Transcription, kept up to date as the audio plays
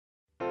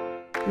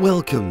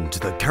Welcome to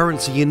the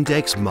Currency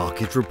Index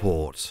Market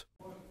Report.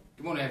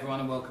 Good morning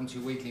everyone and welcome to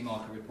your weekly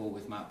market report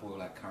with Matt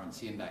Boyle at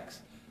Currency Index.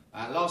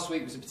 Last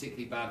week was a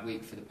particularly bad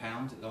week for the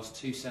pound. It lost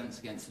 2 cents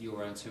against the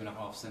euro and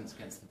 2.5 cents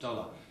against the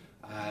dollar.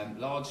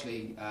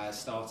 Largely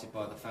started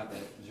by the fact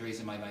that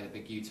Teresa May made a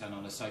big U-turn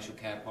on a social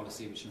care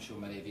policy, which I'm sure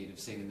many of you have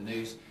seen in the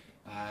news.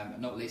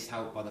 Not least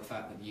helped by the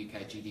fact that the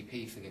UK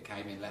GDP figure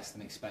came in less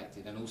than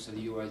expected, and also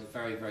the euro is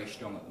very, very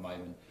strong at the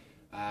moment.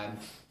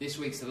 This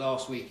week's the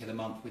last week of the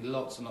month with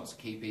lots and lots of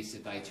key pieces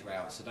of data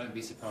out, so don't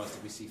be surprised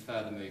if we see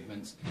further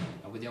movements.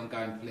 With the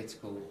ongoing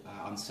political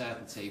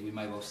uncertainty, we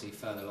may well see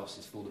further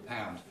losses for the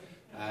pound.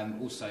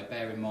 Also,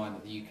 bear in mind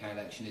that the UK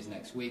election is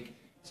next week,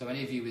 so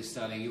any of you with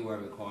sterling euro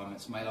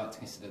requirements may like to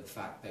consider the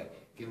fact that,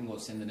 given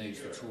what's in the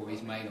news, the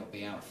Tories may not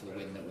be out for the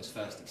win that was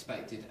first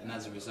expected, and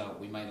as a result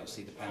we may not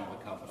see the pound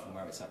recover from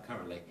where it's at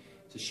currently.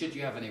 So should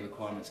you have any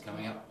requirements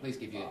coming up, please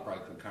give your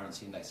broker at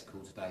Currency Index a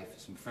call today for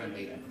some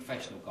friendly and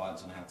professional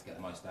guidance on how to get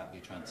the most out of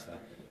your transfer.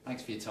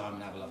 Thanks for your time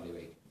and have a lovely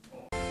week.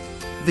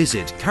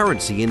 Visit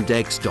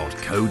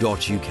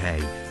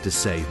currencyindex.co.uk to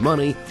save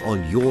money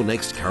on your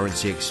next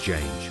currency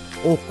exchange,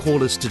 or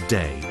call us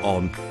today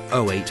on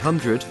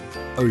 0800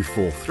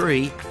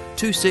 043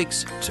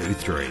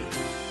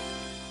 2623.